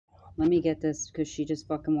Let me get this because she just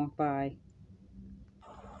fucking walked by.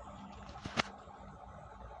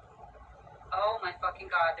 Oh my fucking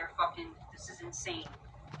god, they're fucking, this is insane.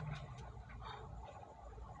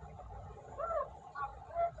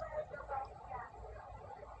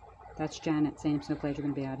 That's Janet saying I'm so glad you're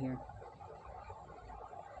gonna be out here.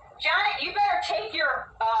 Janet, you better take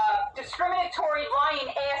your discriminatory lying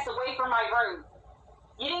ass away from my room.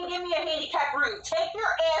 You didn't give me a handicapped room. Take your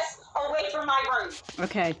ass away from my room.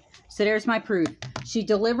 Okay, so there's my proof. She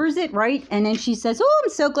delivers it, right? And then she says, oh, I'm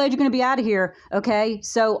so glad you're going to be out of here. Okay,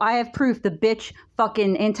 so I have proof. The bitch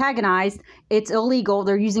fucking antagonized. It's illegal.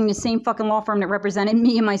 They're using the same fucking law firm that represented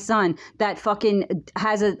me and my son that fucking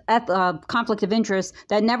has a conflict of interest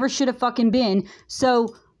that never should have fucking been.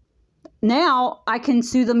 So now I can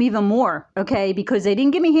sue them even more, okay? Because they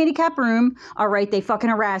didn't give me a handicap room, all right? They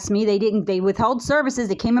fucking harassed me. They withheld services.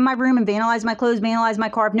 They came in my room and vandalized my clothes, vandalized my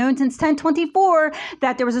car. I've known since 10/24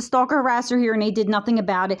 that there was a stalker harasser here and they did nothing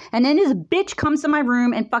about it. And then this bitch comes to my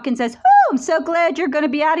room and fucking says, oh, I'm so glad you're going to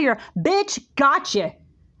be out of here. Bitch, gotcha,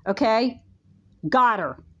 okay? Got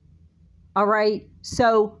her, all right?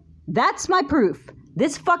 So that's my proof.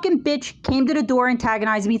 This fucking bitch came to the door,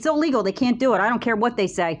 antagonizing me. It's illegal. They can't do it. I don't care what they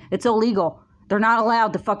say. It's illegal. They're not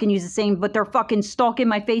allowed to fucking use the same, but they're fucking stalking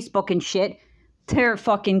my Facebook and shit. They're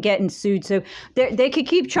fucking getting sued. So they could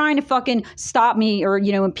keep trying to fucking stop me or,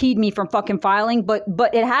 you know, impede me from fucking filing, but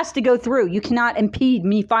it has to go through. You cannot impede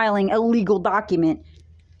me filing a legal document.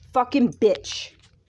 Fucking bitch.